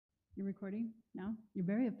You're recording now? You're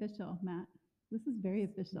very official, Matt. This is very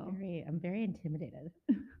official. I'm very intimidated.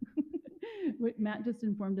 Matt just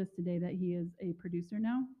informed us today that he is a producer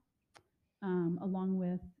now, along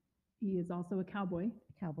with, he is also a cowboy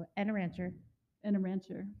A cowboy and a rancher, and a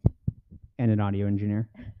rancher, and an audio engineer.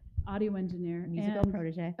 audio engineer, musical and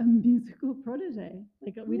protege. a musical protege.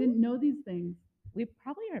 Like, we didn't know these things. We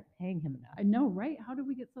probably aren't paying him enough. I know, right? How did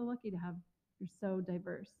we get so lucky to have, you're so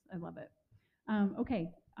diverse. I love it. Okay,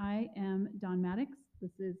 I am Dawn Maddox.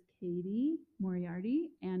 This is Katie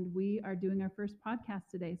Moriarty, and we are doing our first podcast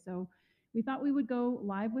today. So we thought we would go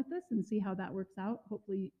live with this and see how that works out.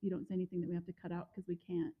 Hopefully you don't say anything that we have to cut out because we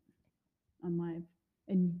can't on live.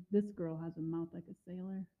 And this girl has a mouth like a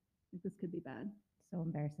sailor. Like, this could be bad. So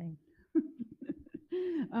embarrassing.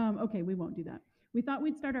 Okay, we won't do that. We thought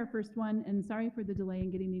we'd start our first one, and sorry for the delay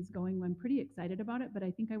in getting these going. I'm pretty excited about it, but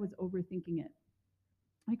I think I was overthinking it.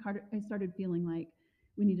 I started feeling like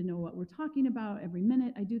we need to know what we're talking about every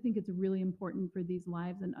minute. I do think it's really important for these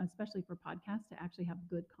lives, and especially for podcasts, to actually have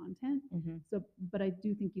good content. So, but I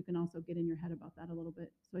do think you can also get in your head about that a little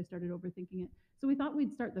bit. So I started overthinking it. So we thought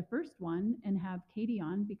we'd start the first one and have Katie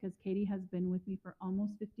on, because Katie has been with me for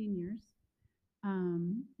almost 15 years.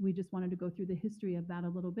 We just wanted to go through the history of that a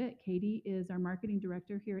little bit. Katie is our marketing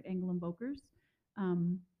director here at Engel & Volkers.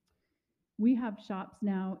 We have shops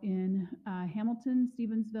now in Hamilton,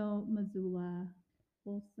 Stevensville, Missoula,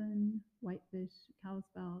 Folsom, Whitefish,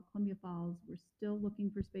 Kalispell, Columbia Falls. We're still looking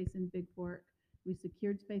for space in Big Fork. We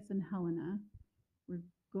secured space in Helena. We're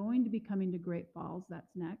going to be coming to Great Falls. That's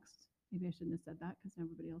next. Maybe I shouldn't have said that because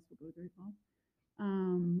everybody else will go to Great Falls.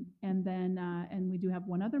 And we do have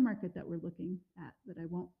one other market that we're looking at that I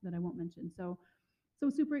won't mention. So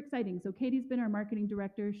super exciting. So Katie's been our marketing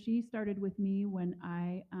director. She started with me when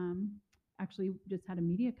I actually just had a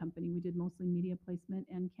media company. We did mostly media placement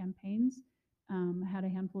and campaigns. Had a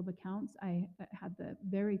handful of accounts. I had the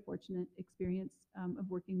very fortunate experience of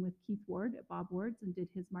working with Keith Ward at Bob Ward's and did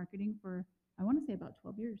his marketing for, I want to say, about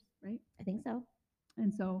 12 years, right? I think so.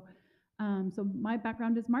 And so my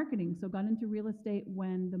background is marketing. So got into real estate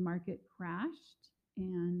when the market crashed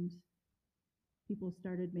and people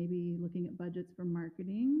started maybe looking at budgets for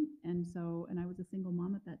marketing. And I was a single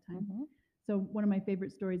mom at that time. So one of my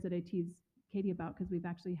favorite stories that I tease Katie about, because we've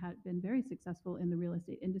actually been very successful in the real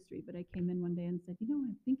estate industry, but I came in one day and said,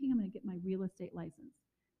 I'm thinking I'm going to get my real estate license.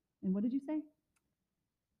 And what did you say?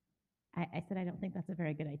 I said, I don't think that's a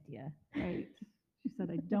very good idea. Right. She said,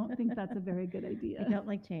 I don't think that's a very good idea. I don't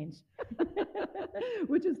like change.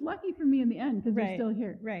 Which is lucky for me in the end, because Right. you're still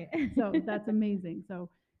here. Right. So that's amazing. So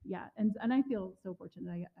yeah, and I feel so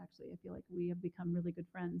fortunate. I feel like we have become really good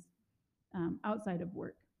friends outside of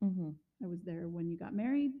work. I was there when you got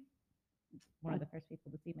married. One of the first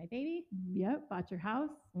people to see my baby. Yep, bought your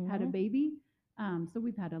house, had a baby. So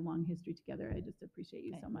we've had a long history together. I just appreciate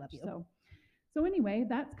you so much. So anyway,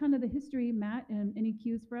 that's kind of the history. Matt, and any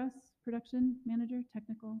cues for us? Production manager,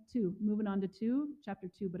 technical, 2. Moving on to 2, chapter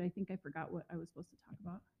 2, but I think I forgot what I was supposed to talk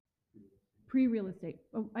about. Pre-real estate.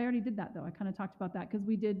 Oh, I already did that though. I kind of talked about that because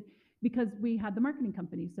we had the marketing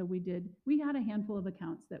company. So we had a handful of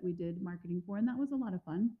accounts that we did marketing for, and that was a lot of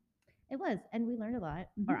fun. It was, and we learned a lot,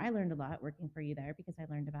 or I learned a lot working for you there, because I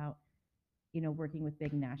learned about, working with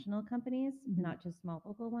big national companies, not just small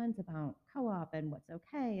local ones, about co-op and what's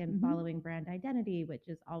okay, and following brand identity, which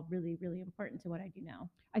is all really, really important to what I do now.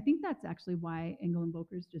 I think that's actually why Engel &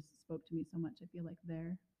 Volkers just spoke to me so much. I feel like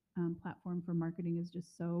their platform for marketing is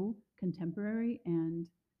just so contemporary and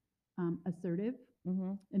assertive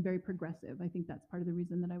and very progressive. I think that's part of the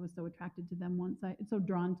reason that I was so attracted to them so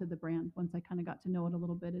drawn to the brand once I kind of got to know it a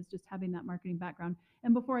little bit, is just having that marketing background.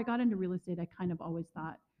 And before I got into real estate, I kind of always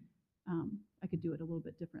thought I could do it a little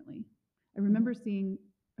bit differently. I remember seeing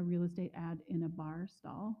a real estate ad in a bar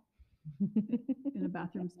stall, in a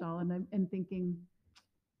bathroom stall, and thinking,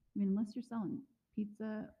 unless you're selling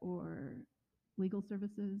pizza or legal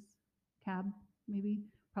services, cab, maybe,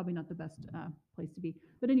 probably not the best place to be.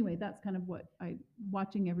 But anyway, that's kind of what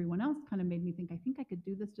watching everyone else kind of made me think, I think I could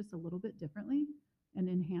do this just a little bit differently and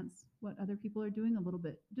enhance what other people are doing a little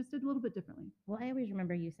bit differently. Well, I always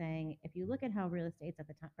remember you saying, if you look at how real estates at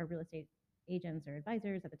the time, or real estate agents or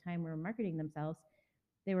advisors at the time were marketing themselves,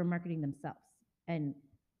 they were marketing themselves. And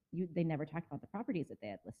they never talked about the properties that they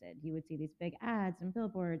had listed. You would see these big ads and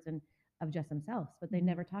billboards and of just themselves, but they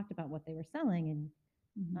never talked about what they were selling.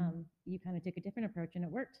 And you kind of took a different approach, and it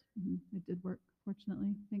worked. It did work,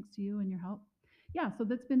 fortunately, thanks to you and your help. Yeah, so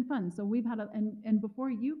that's been fun. So we've had and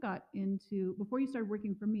before you started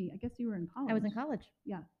working for me, I guess you were in college. I was in college.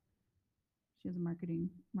 Yeah. She has a marketing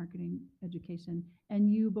education.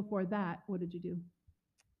 And you, before that, what did you do?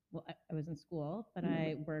 Well, I was in school, but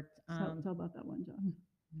I worked on Don't tell about that one job.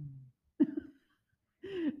 Mm.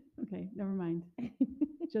 Okay, never mind.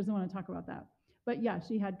 She doesn't want to talk about that. But yeah,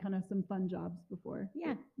 she had kind of some fun jobs before. that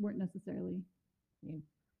Yeah. weren't necessarily.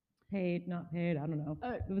 Paid, not paid, I don't know.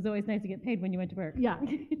 Uh, It was always nice to get paid when you went to work. Yeah,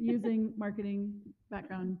 using marketing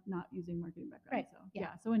background, not using marketing background. Right, So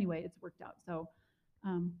yeah. So anyway, it's worked out. So,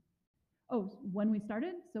 when we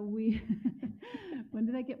started, so we, when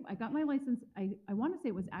did I got my license? I want to say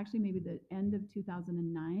it was actually maybe the end of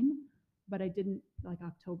 2009, but I didn't, like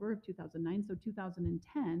October of 2009. So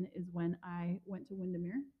 2010 is when I went to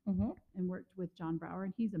Windermere Mm-hmm. and worked with John Brower,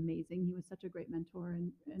 and he's amazing. He was such a great mentor,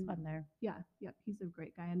 It's and fun there. yeah, he's a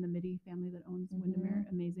great guy. And the Mitty family that owns Mhm. Windermere,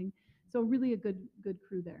 amazing. So really a good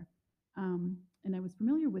crew there. And I was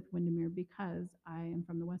familiar with Windermere because I am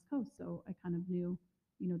from the West Coast, so I kind of knew,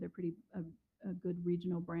 they're pretty a good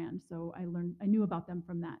regional brand. So I knew about them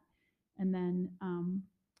from that. And then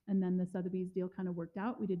the Sotheby's deal kind of worked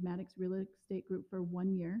out. We did Maddox Real Estate Group for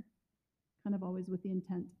 1 year, kind of always with the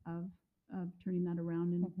intent of turning that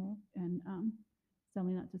around Mhm. and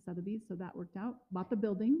selling that to Sotheby's. So that worked out. Bought the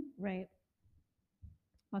building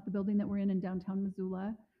that we're in downtown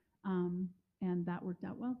Missoula. And that worked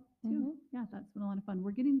out well too. Mhm. Yeah, that's been a lot of fun.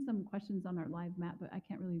 We're getting some questions on our live map, but I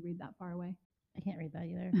can't really read that far away. I can't read that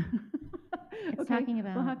either. It's It's talking We'll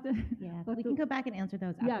about, have to, yeah, we'll have we to- can go back and answer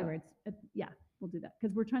those Yeah. afterwards. yeah, we'll do that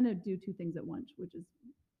because we're trying to do two things at once, which is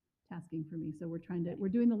tasking for me. So we're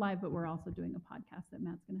doing the live, but we're also doing a podcast that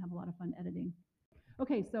Matt's going to have a lot of fun editing.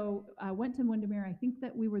 Okay, so I went to Windermere. I think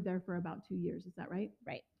that we were there for about 2 years. Is that right?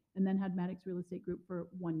 Right. And then had Maddox Real Estate Group for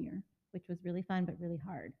 1 year. Which was really fun, but really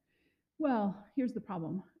hard. Well, here's the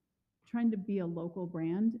problem. Trying to be a local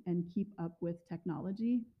brand and keep up with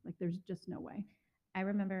technology, like there's just no way. I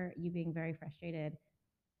remember you being very frustrated,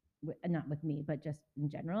 not with me, but just in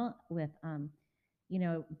general, with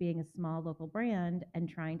being a small local brand and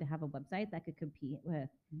trying to have a website that could compete with,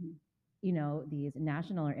 Mhm. these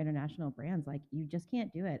national or international brands. Like, you just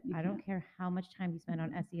can't do it. You I don't can't. care how much time you spend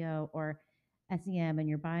on Mhm. SEO or SEM and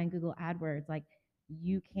you're buying Google AdWords. Like,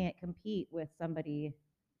 you can't compete with somebody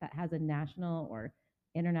that has a national or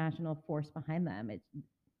international force behind them.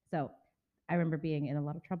 So I remember being in a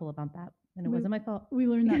lot of trouble about that, and it We- wasn't my fault. We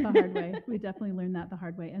learned that the hard way. We definitely learned that the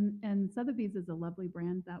hard way. And Sotheby's is a lovely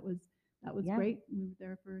brand. That was Yeah. great. We were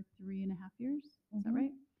there for 3.5 years. Is that Mhm.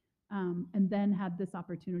 right? And then had this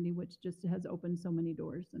opportunity, which just has opened so many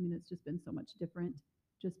doors. I mean, it's just been so much different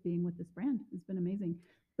just being with this brand. It's been amazing.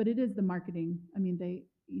 But it is the marketing. I mean,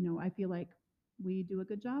 I feel like we do a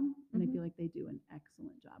good job, and I Mhm. feel like they do an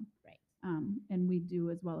excellent job. Right. And we do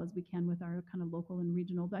as well as we can with our kind of local and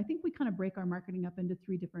regional. I think we kind of break our marketing up into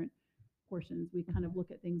 3 different portions. We kind of look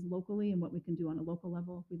at things locally and what we can do on a local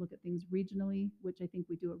level. We look at things regionally, which I think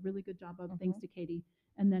we do a really good job of, thanks to Katie.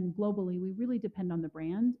 And then globally, we really depend on the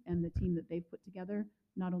brand and the team that they've put together,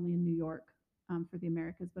 not only in New York for the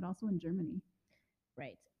Americas, but also in Germany.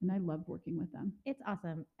 Right. And I love working with them. It's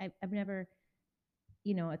awesome. I've never,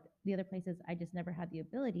 at the other places, I just never had the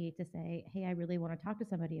ability to say, hey, I really want to talk to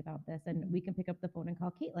somebody about this. And Mhm. we can pick up the phone and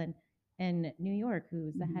call Caitlin in New York,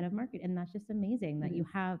 who's the head Mhm. of market. And that's just amazing that It you is.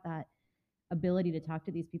 have that ability to talk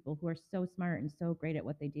to these people who are so smart and so great at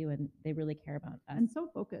what they do, and they really care about us. And so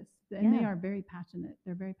focused. And they Yeah. are very passionate.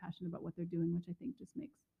 They're very passionate about what they're doing, which I think just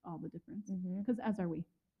makes all the difference. Mhm. Because as are we.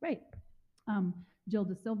 Right. Jill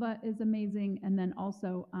De Silva is amazing. And then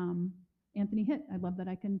also Anthony Hitt. I love that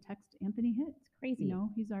I can text Anthony Hitt. It's crazy.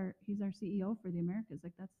 He's our CEO for the Americas.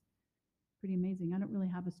 Like, that's pretty amazing. I don't really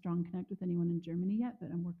have a strong connect with anyone in Germany yet,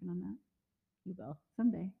 but I'm working on that You will.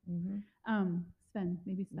 someday. Mhm.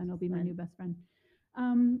 Maybe Sven will be my Sven. new best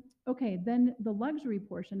friend. Okay, then the luxury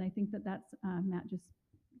portion, I think that's Matt just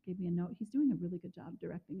gave me a note. He's doing a really good job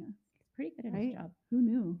directing us. He's pretty good at Right? his job. Who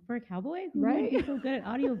knew? For a cowboy? Who knew Right? he'd be so good at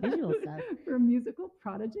audio visual stuff. For a musical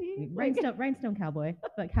prodigy. Like- Rhinestone cowboy,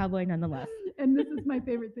 but cowboy nonetheless. And this is my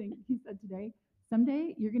favorite thing he said today.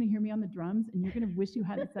 Someday you're going to hear me on the drums and you're going to wish you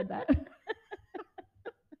hadn't said that.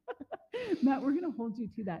 Matt, we're going to hold you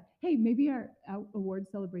to that. Hey, maybe our award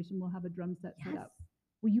celebration will have a drum set set up.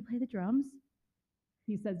 Will you play the drums?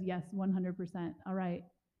 He says yes, 100%. All right.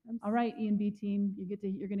 I'm All right, E&B team,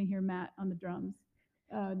 you're going to hear Matt on the drums.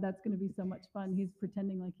 That's going to be so much fun. He's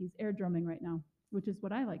pretending like he's air drumming right now, which is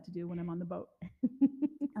what I like to do when I'm on the boat.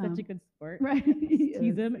 Such a good sport. Right. He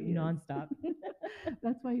Tease is, him he is. nonstop.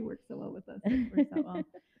 That's why he works so well with us. It works out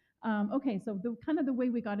well. Okay, so the way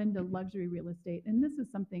we got into luxury real estate, and this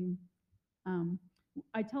is something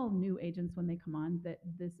I tell new agents when they come on that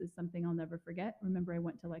this is something I'll never forget. Remember, I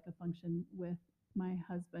went to like a function with my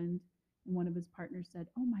husband, and one of his partners said,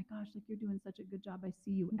 "Oh my gosh, like you're doing such a good job. I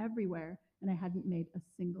see you everywhere," and I hadn't made a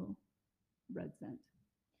single red cent.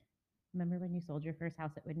 Remember when you sold your first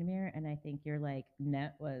house at Windermere and I think your like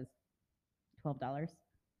net was $12?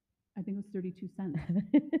 I think it was 32 cents.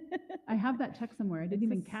 I have that check somewhere. I didn't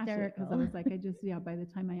It's even cash it because I hysterical. was like, yeah, by the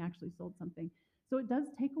time I actually sold something. So it does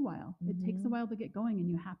take a while. It takes a Mhm. while to get going and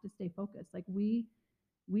you have to stay focused. Like we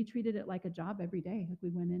treated it like a job every day. Like we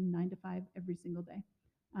went in 9 to 5 every single day.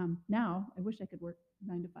 Now I wish I could work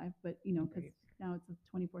 9 to 5, but you know, because Right. now it's a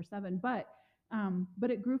 24/7. But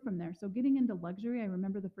it grew from there. So getting into luxury, I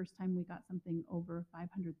remember the first time we got something over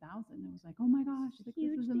 500,000. I was like, oh my gosh, like this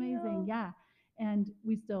Huge is amazing. deal. Yeah, and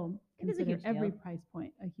we still It is a consider huge every deal. price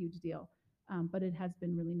point a huge deal. But it has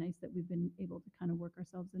been really nice that we've been able to kind of work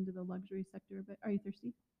ourselves into the luxury sector. But are you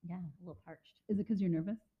thirsty? Yeah, a little parched. Is it because you're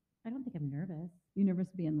nervous? I don't think I'm nervous. You nervous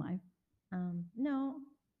being live? No.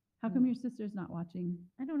 How come your sister's not watching?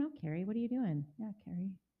 I don't know, Carrie. What are you doing? Yeah,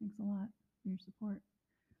 Carrie, thanks a lot for your support.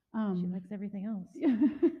 She likes everything else.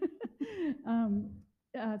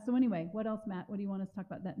 So anyway, what else, Matt? What do you want us to talk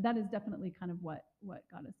about? That is definitely kind of what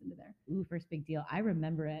got us into there. Ooh, first big deal. I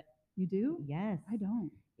remember it. You do? Yes. I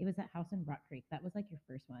don't. It was that house in Rock Creek. That was like your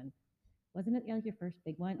first one. Wasn't it like your first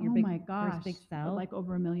big one? Oh Your big my gosh, first big sell? like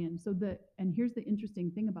over $1 million. And here's the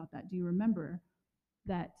interesting thing about that. Do you remember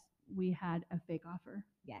that we had a fake offer?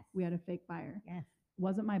 Yes. We had a fake buyer. Yes.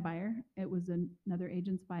 Wasn't my buyer. It was another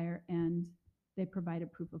agent's buyer, and they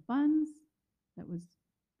provided proof of funds that was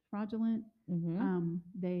fraudulent. Mm-hmm.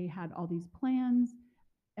 They had all these plans.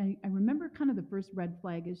 I remember kind of the first red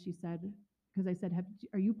flag is she said, because I said,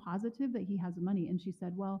 are you positive that he has money? And she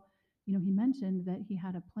said, well, you know, he mentioned that he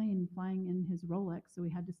had a plane flying in his Rolex, so he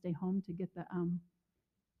had to stay home to get the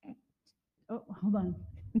oh, hold on.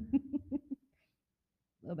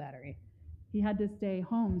 Low battery. He had to stay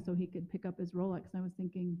home so he could pick up his Rolex. And I was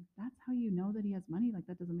thinking, that's how you know that he has money? Like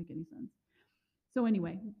that doesn't make any sense. So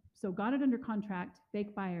anyway, so got it under contract,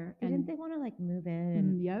 fake buyer. Didn't they want to like move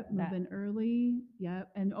in? Yep, move in early. Yep.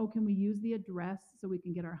 And oh, can we use the address so we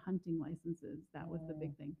can get our hunting licenses? That was the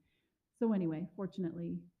big thing. So anyway,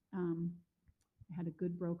 fortunately, I had a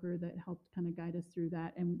good broker that helped kind of guide us through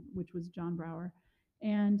that, and which was John Brower.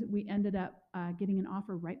 And we ended up getting an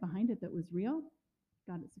offer right behind it that was real.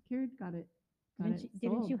 Got it secured.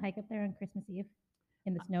 Didn't you hike up there on Christmas Eve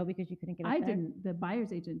in the snow because you couldn't get up I there? didn't. The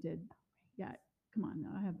buyer's agent did. Yeah. Come on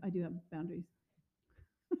now. I do have boundaries.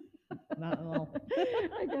 Not at all.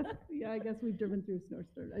 I guess we've driven through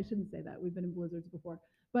snowstorms. I shouldn't say that. We've been in blizzards before.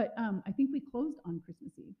 But I think we closed on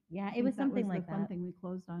Christmas Eve. Yeah, I it was think something the like fun that. thing. We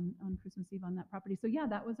closed on Christmas Eve on that property. So yeah,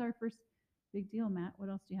 that was our first big deal, Matt. What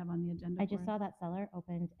else do you have on the agenda? I just for saw us? that seller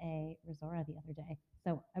opened a Resora the other day.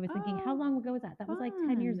 So I was thinking, how long ago was that? That was like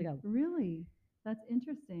 10 years Fun. ago. Really? That's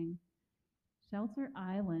interesting. Shelter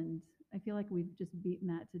Island. I feel like we've just beaten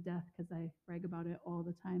that to death because I brag about it all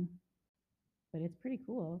the time. But it's pretty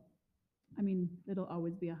cool. I mean, it'll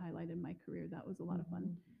always be a highlight in my career. That was a lot of fun.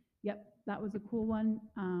 Mhm. Yep, that was a cool one.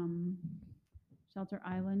 Shelter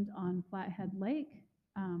Island on Flathead Lake.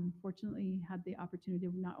 Fortunately, had the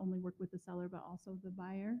opportunity to not only work with the seller, but also the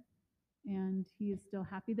buyer. And he is still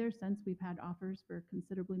happy there since we've had offers for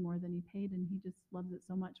considerably more than he paid. And he just loves it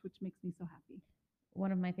so much, which makes me so happy.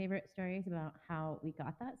 One of my favorite stories about how we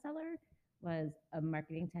got that seller was a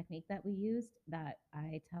marketing technique that we used that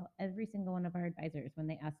I tell every single one of our advisors when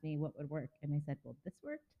they ask me what would work. And I said, well, this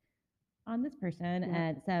worked on this person. Yeah.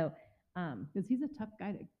 And so, because he's a tough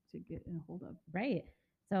guy to get in a hold of. right.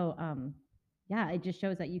 So, yeah, it just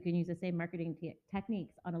shows that you can use the same marketing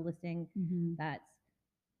techniques on a listing that's,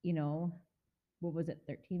 you know, what was it,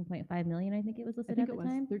 13.5 million? I think it was listed at the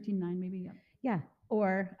time. 13.9 maybe. Yeah. Yeah.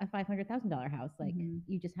 Or a $500,000 house. Like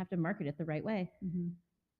you just have to market it the right way.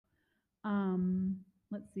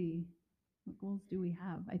 Let's see. What goals do we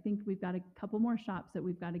have? I think we've got a couple more shops that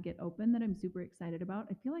we've got to get open that I'm super excited about.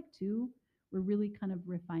 I feel like too, we're really kind of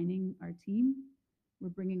refining our team. We're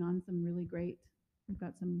bringing on some really great, we've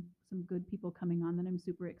got some good people coming on that I'm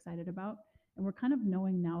super excited about. And we're kind of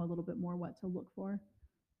knowing now a little bit more what to look for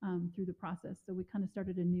through the process. So we kind of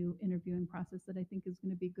started a new interviewing process that I think is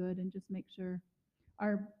going to be good and just make sure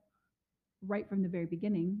right from the very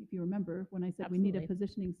beginning, if you remember, when I said we need a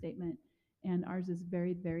positioning statement, and ours is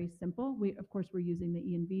very, very simple. Of course, we're using the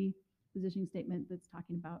E&V positioning statement that's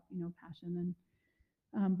talking about, you know, passion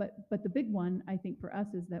and, but the big one I think for us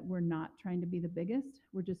is that we're not trying to be the biggest.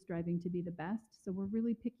 We're just striving to be the best. So we're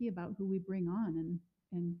really picky about who we bring on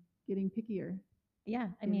and getting pickier. Yeah,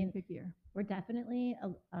 I mean, pickier. We're definitely,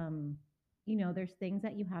 you know, there's things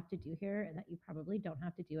that you have to do here that you probably don't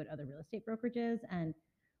have to do at other real estate brokerages, and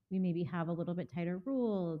we maybe have a little bit tighter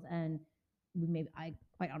rules, and I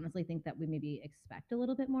quite honestly think that we maybe expect a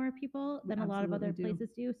little bit more people We than a lot of other absolutely do.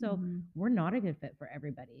 places do. So Mhm. we're not a good fit for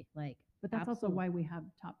everybody. Like, But that's also absolute- why we have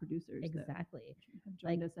top producers that exactly, have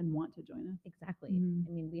joined us and want to join us. exactly. Mhm.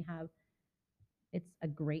 I mean, it's a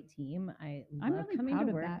great team. I I'm love really coming proud to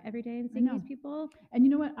of work that. every day and I seeing know. these people. And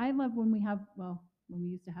you know what? I love when we have, well, when we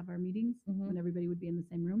used to have our meetings, Mhm. when everybody would be in the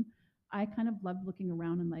same room. I kind of loved looking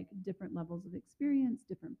around and like different levels of experience,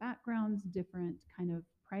 different backgrounds, different kind of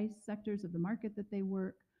price sectors of the market that they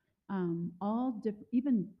work, all different,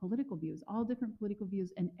 even political views, all different political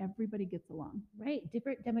views, and everybody gets along. Right,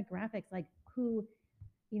 different demographics, like who,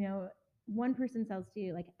 one person sells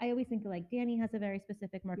to. Like, I always think like Danny has a very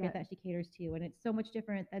specific market Yeah. that she caters to, and it's so much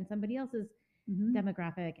different than somebody else's Mhm.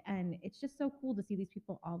 demographic. And it's just so cool to see these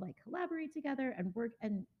people all like collaborate together and work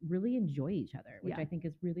and really enjoy each other, which Yeah. I think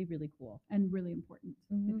is really, really cool. And really important.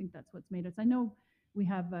 I Mhm. think that's what's made us. I know we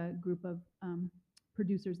have a group of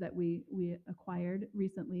producers that we acquired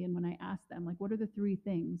recently, and when I asked them, like, what are the three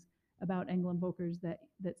things about Anglin Vokers that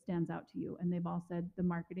stands out to you? And they've all said the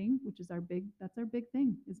marketing, which is our big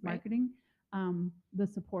thing, is Right. marketing. The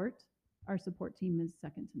support, our support team is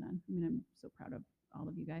second to none. I mean, I'm so proud of all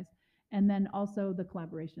of you guys. And then also the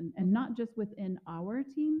collaboration, and not just within our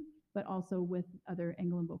team, but also with other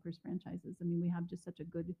Anglin Vokers franchises. I mean, we have just such a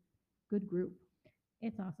good group.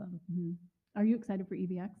 It's awesome. Mhm. Are you excited for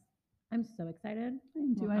EVX? I'm so excited. I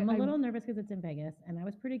am too. Well, I'm a little nervous because it's in Vegas, and I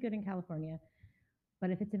was pretty good in California. But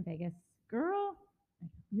if it's in Vegas, girl,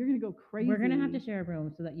 you're gonna go crazy. we're gonna have to share a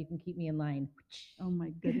room so that you can keep me in line. Oh my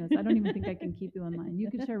goodness, I don't even think I can keep you in line.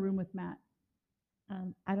 You can share a room with Matt.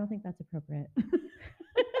 I don't think that's appropriate.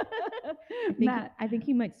 Matt, I think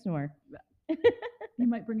he might snore. he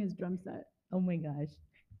might bring his drum set. Oh my gosh.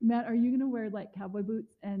 Matt, are you gonna wear like cowboy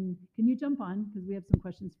boots? And can you jump on because we have some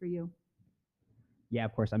questions for you? Yeah,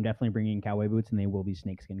 of course. I'm definitely bringing cowboy boots, and they will be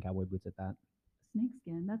snakeskin cowboy boots at that.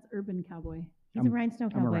 Snakeskin. That's urban cowboy. He's a rhinestone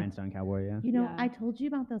I'm cowboy. a rhinestone cowboy, yeah. You know, Yeah. I told you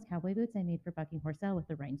about those cowboy boots I made for Bucking Horse Sale with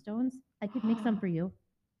the rhinestones. I could make some for you.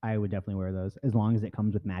 I would definitely wear those as long as it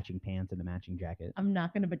comes with matching pants and a matching jacket. I'm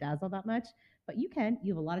not going to bedazzle that much, but you can.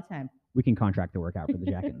 You have a lot of time. We can contract the work out for the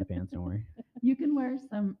jacket and the pants. Don't worry. You can wear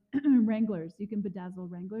some Wranglers. You can bedazzle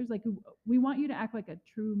Wranglers. Like we want you to act like a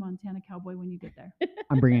true Montana cowboy when you get there.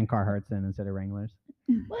 I'm bringing Carhartts in instead of Wranglers.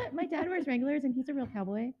 What? My dad wears Wranglers, and he's a real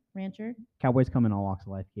cowboy rancher. Cowboys come in all walks of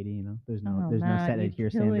life, Katie. You know, there's no Matt, set you're adhere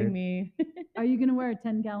killing standard. me. Are you gonna wear a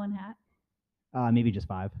 10-gallon hat? Maybe just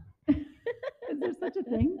 5. Is there such a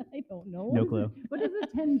thing? I don't know. No clue. What does a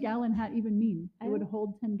 10-gallon hat even mean? I It would don't-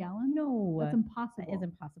 hold 10 gallons? No, That's impossible. that is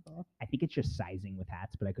impossible. I think it's just sizing with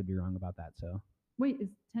hats, but I could be wrong about that. So Wait, is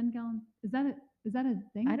 10-gallon? Is that a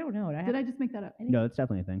thing? I don't know. Did I just make that up? no, it's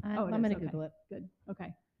definitely a thing. Oh, it I'm is, gonna okay. Google it. Good.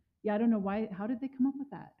 Okay. Yeah, I don't know why. How did they come up with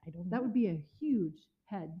that? I don't know. That would be a huge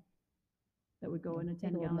head that would go in a Big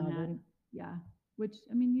old 10-gallon hat. noggin. Yeah. Which,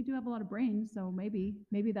 I mean, you do have a lot of brains, so maybe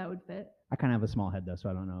that would fit. I kind of have a small head though, so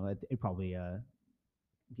I don't know. It probably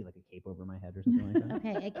be like a cape over my head or something like that.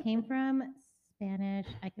 Okay, it came from Spanish.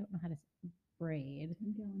 I don't know how to braid.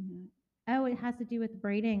 10-gallon Oh, it has to do with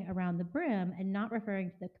braiding around the brim and not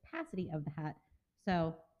referring to the capacity of the hat. So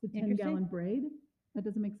hat. It's a interesting. 10-gallon braid? That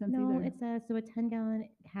doesn't make sense No, either. it says so a 10-gallon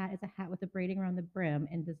hat is a hat with a braiding around the brim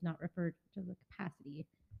and does not refer to the capacity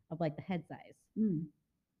of like the head size. Mm.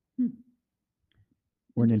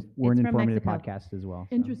 We're an It's from informative Mexico. podcast as well.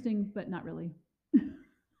 so. Interesting, but not really. That's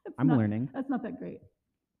I'm not- learning. That's not that great.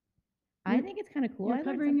 I You're- think it's kind of cool. I You're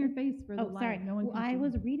learned covering your something. face for the Oh, live. sorry. No one Well, can I see.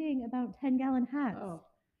 was reading about 10-gallon hats. Oh.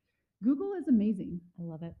 Google is amazing. I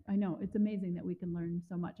love it. I know it's amazing that we can learn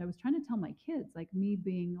so much. I was trying to tell my kids, like me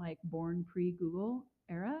being like born pre-Google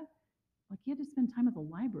era, like you had to spend time at the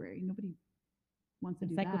library. Nobody wants to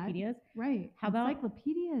do that. Encyclopedias. Right. How about-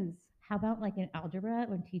 encyclopedias? How about like in algebra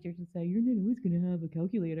when teachers would say, "You're not always going to have a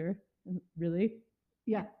calculator." Really?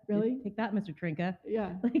 Yeah. Really? Take that, Mr. Trinka.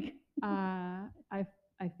 Yeah. Like,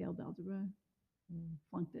 I failed algebra,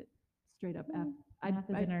 flunked it, straight up F. math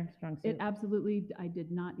is in our strong suit. It absolutely. I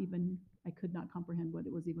did not even. I could not comprehend what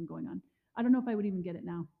it was even going on. I don't know if I would even get it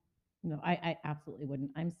now. No, I absolutely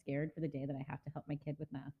wouldn't. I'm scared for the day that I have to help my kid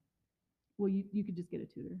with math. Well, you could just get a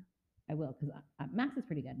tutor. I will, because math is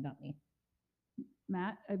pretty good, not me.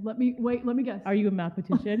 Matt, let me guess. Are you a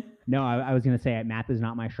mathematician? No, I was gonna say math is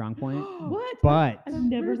not my strong point, What? but I've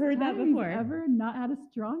never First heard that time he's before. Ever not had a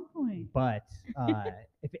strong point. but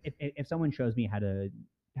if someone shows me how to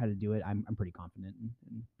do it, I'm pretty confident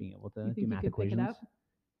in being able to You do think you math could pick it equations. up?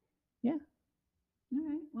 Yeah. All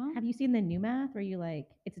right. Well. Have you seen the new math where you like,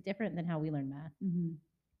 it's different than how we learn math? Mhm.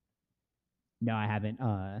 No, I haven't.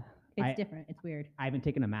 It's different. It's weird. I haven't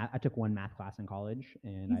taken a math. I took one math class in college,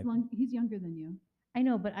 and He's younger than you. I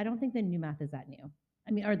know, but I don't think the new math is that new.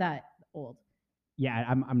 I mean, or that old. Yeah,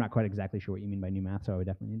 I'm not quite exactly sure what you mean by new math, so I would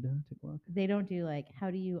definitely need to take a look. They don't do like,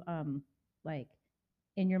 how do you like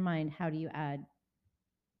in your mind, how do you add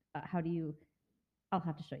how do you I'll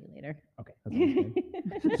have to show you later. Okay,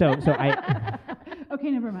 that sounds good. So I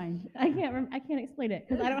Okay, never mind. I can't explain it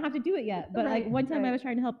because I don't have to do it yet. But like Right, one time I right. was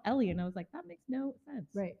trying to help Ellie and I was like, that makes no sense.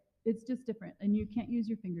 Right. It's just different, and you can't use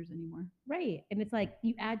your fingers anymore. Right. And it's like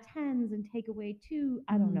you add tens and take away two.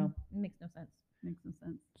 I don't know. It makes no sense. Makes no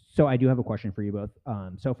sense. So I do have a question for you both.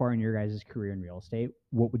 So far in your guys' career in real estate,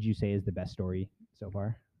 what would you say is the best story so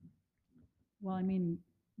far? Well, I mean,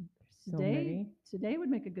 So today many. today would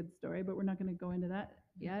make a good story, but we're not going to go into that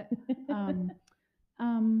yet.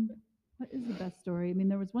 What is the best story? I mean,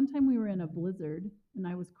 there was one time we were in a blizzard and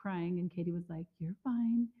I was crying, and Katie was like, "You're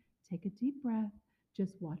fine. Take a deep breath.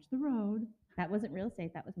 Just watch the road." That wasn't real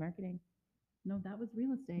estate. That was marketing. No, that was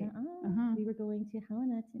real estate. Nuh-uh. Uh-huh. We were going to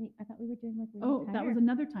Helena to meet. I thought we were doing like. Oh, that was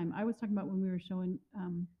another time. I was talking about when we were showing.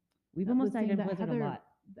 We've that almost listing died in that Blizzard Heather, a lot.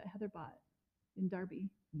 that Heather bought in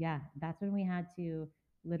Darby. Yeah, that's when we had to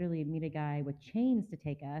literally meet a guy with chains to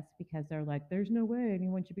take us because they're like, "There's no way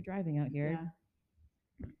anyone should be driving out here." Yeah.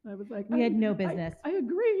 I was like, We had no business. I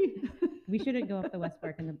agree. We shouldn't go up the West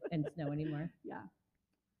Park in snow anymore. Yeah,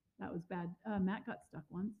 that was bad. Matt got stuck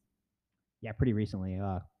once. Yeah, pretty recently.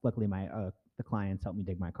 Luckily, my the clients helped me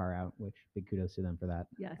dig my car out, which big kudos to them for that.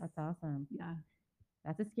 Yes. That's awesome. Yeah.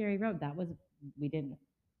 That's a scary road. That was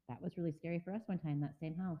really scary for us one time. That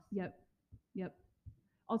same house. Yep. Yep.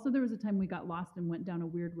 Also, there was a time we got lost and went down a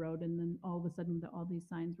weird road, and then all of a sudden, all these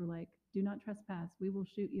signs were like, "Do not trespass. We will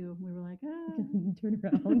shoot you." We were like, "Ah." Turn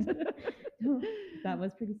around. That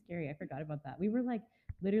was pretty scary. I forgot about that. We were like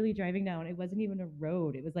literally driving down. It wasn't even a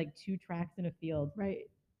road. It was like two tracks in a field. Right.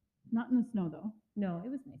 Not in the snow though. No, it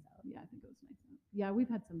was nice out. Yeah, I think it was nice. Yeah, we've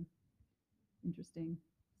had some interesting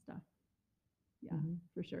stuff. Yeah, Mhm.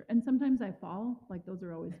 for sure. And sometimes I fall. Like those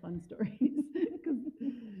are always fun stories. 'Cause,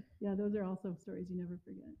 yeah, those are also stories you never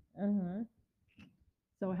forget. Uh-huh.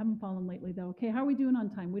 So I haven't fallen lately though. Okay, how are we doing on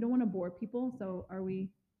time? We don't want to bore people, so are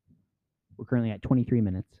we? We're currently at 23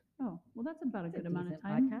 minutes. Oh, well, that's about a That's a good amount of decent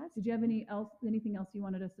time. podcast. Did you have anything else you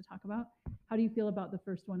wanted us to talk about? How do you feel about the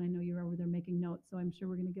first one? I know you were over there making notes, so I'm sure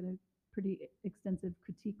we're going to get a pretty extensive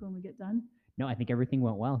critique when we get done. No, I think everything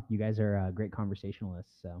went well. You guys are great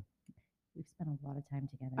conversationalists, so We've spent a lot of time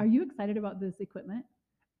together. Are you excited about this equipment?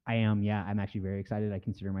 I am. Yeah, I'm actually very excited. I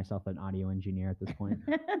consider myself an audio engineer at this point.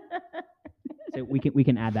 So we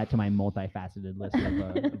can add that to my multifaceted list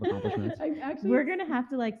of accomplishments. I'm actually We're gonna have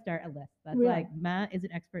to like start a list. That's We are. like Matt is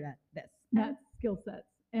an expert at this. Matt's skill sets.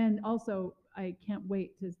 And also, I can't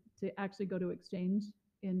wait to actually go to Exchange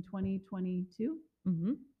in 2022.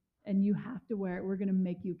 Mm-hmm. And you have to wear it. We're going to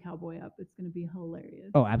make you cowboy up. It's going to be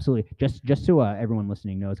hilarious. Oh, absolutely. Just so everyone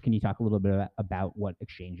listening knows, can you talk a little bit about what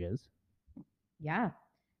Exchange is? Yeah.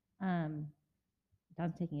 Don's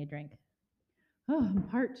taking a drink. Oh, I'm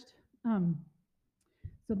parched.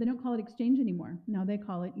 So they don't call it Exchange anymore. Now they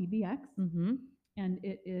call it EBX. Mm-hmm. And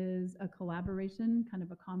it is a collaboration, kind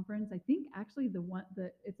of a conference. I think actually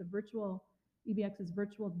it's a virtual, EBX is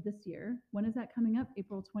virtual this year. When is that coming up?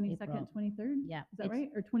 April 22nd, April. 23rd? Yeah. Is that right?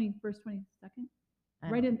 Or 21st,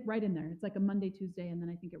 22nd? Right in there. It's like a Monday, Tuesday, and then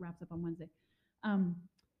I think it wraps up on Wednesday.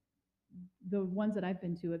 The ones that I've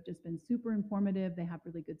been to have just been super informative. They have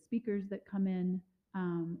really good speakers that come in.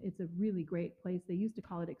 It's a really great place. They used to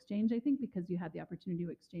call it Exchange, I think, because you had the opportunity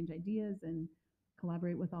to exchange ideas and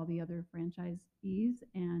collaborate with all the other franchisees.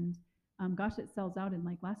 And gosh, it sells out in,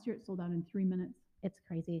 like, last year it sold out in 3 minutes. It's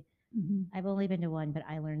crazy. Mm-hmm. I've only been to one, but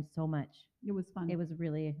I learned so much. It was fun. It was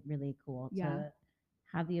really, really cool Yeah. to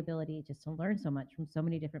have the ability just to learn so much from so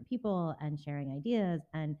many different people and sharing ideas.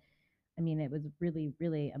 And I mean, it was really,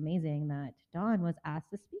 really amazing that Dawn was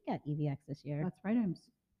asked to speak at EVX this year. That's right.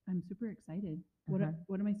 I'm super excited. What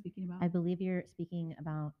am I speaking about? I believe you're speaking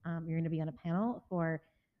about, you're going to be on a panel for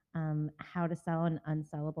how to sell an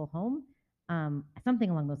unsellable home, something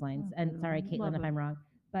along those lines. Oh, And good. sorry, Love Caitlin, if it. I'm wrong,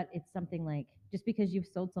 but it's something like, just because you've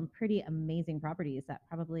sold some pretty amazing properties that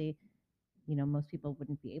probably, most people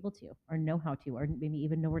wouldn't be able to, or know how to, or maybe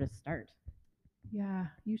even know where to start. Yeah,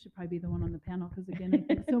 you should probably be the one on the panel, because again,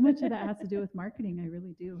 I think so much of that has to do with marketing. I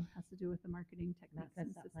really do. It has to do with the marketing techniques said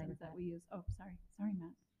and stop playing systems with that that. we use. Oh, sorry,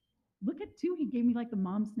 Matt. Look at two. He gave me like the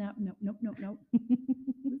mom snap. Nope.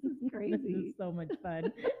 This is crazy. This is so much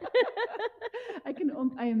fun.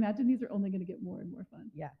 I imagine these are only going to get more and more fun.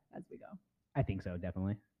 Yeah. As we go. I think so,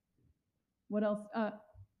 definitely. What else?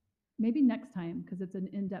 Maybe next time, because it's an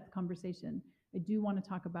in-depth conversation. I do want to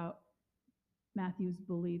talk about Matthew's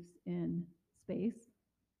beliefs in space.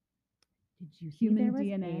 Did you see Human there was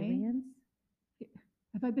DNA? aliens?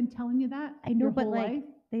 Have I been telling you that? I know, your but whole like life?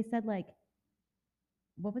 they said, like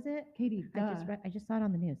what was it? Katie, duh. I just saw it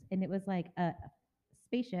on the news, and it was like a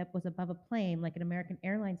spaceship was above a plane, like an American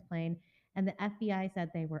Airlines plane, and the FBI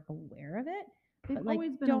said they were aware of it. They've But like,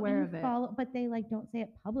 always been don't aware you of it. follow? But they like don't say it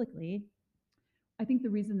publicly. I think the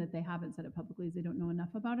reason that they haven't said it publicly is they don't know enough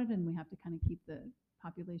about it, and we have to kind of keep the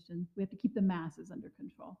population, we have to keep the masses under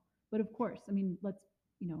control. But of course, I mean, let's,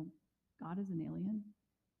 God is an alien.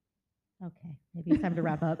 Okay, maybe it's time to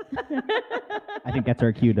wrap up. I think that's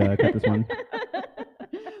our cue to cut this one.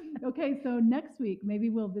 Okay, so next week maybe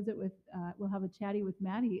we'll visit with, we'll have a chatty with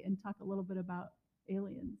Maddie and talk a little bit about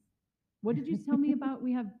aliens. What did you tell me about?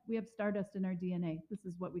 We have stardust in our DNA. This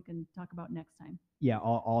is what we can talk about next time. Yeah,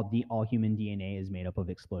 all human DNA is made up of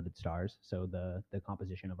exploded stars. So the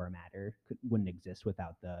composition of our matter wouldn't exist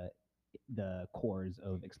without the cores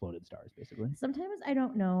of exploded stars, basically. Sometimes I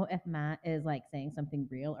don't know if Matt is like saying something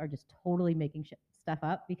real or just totally making stuff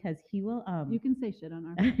up, because he will You can say shit on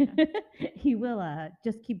our podcast. he will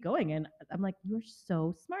just keep going, and I'm like, you're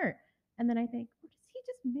so smart. And then I think, or does he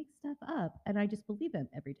just make stuff up? And I just believe him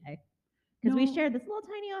every day. Because we No, share this little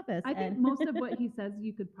tiny office. I think and most of what he says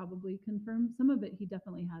you could probably confirm. Some of it he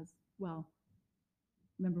definitely has. Well,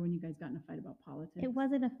 remember when you guys got in a fight about politics? it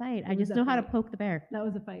wasn't a fight. I It was just a know how to fight. poke the bear. That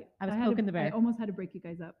was a fight. I was had to- poking the bear. I almost had to break you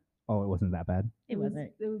guys up. Oh, it wasn't that bad. It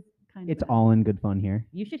wasn't. It was kind of. It's bad. all in good fun here.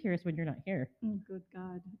 You should hear us when you're not here. Oh, good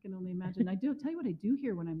God. I can only imagine. I do tell you what I do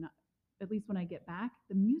hear when I'm not, at least when I get back.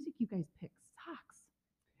 The music you guys pick sucks.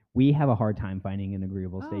 We have a hard time finding an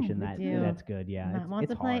agreeable Oh, station we that do. that's good. Yeah, Matt it's, wants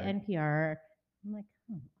it's to play hard. NPR. I'm like,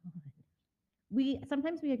 come on.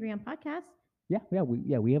 Sometimes we agree on podcasts. We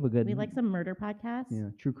have a good. We like some murder podcasts. Yeah,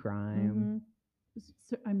 true crime. Mhm.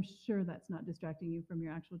 So I'm sure that's not distracting you from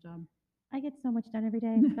your actual job. I get so much done every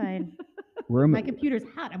day. It's fine. We're a My computer's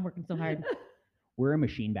hot. I'm working so hard. we're a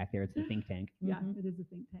machine back there. It's the think tank. Yeah, Mhm. it is a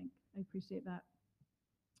think tank. I appreciate that.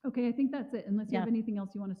 Okay, I think that's it. Unless you have Yeah. anything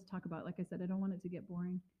else you want us to talk about. Like I said, I don't want it to get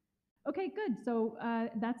boring. Okay, good. So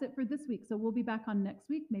that's it for this week. So we'll be back on next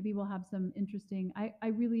week. Maybe we'll have some interesting.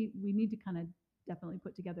 We need to kind of definitely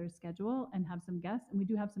put together a schedule and have some guests. And we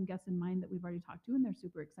do have some guests in mind that we've already talked to, and they're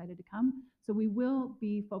super excited to come. So we will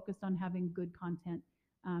be focused on having good content.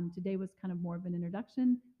 Today was kind of more of an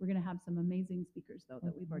introduction. We're going to have some amazing speakers, though,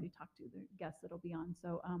 that we've Mhm. already talked to, the guests that'll be on.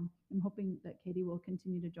 So I'm hoping that Katie will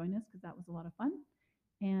continue to join us because that was a lot of fun.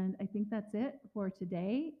 And I think that's it for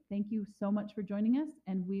today. Thank you so much for joining us,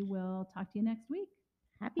 and we will talk to you next week.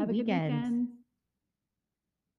 Happy Have a good weekend. weekend.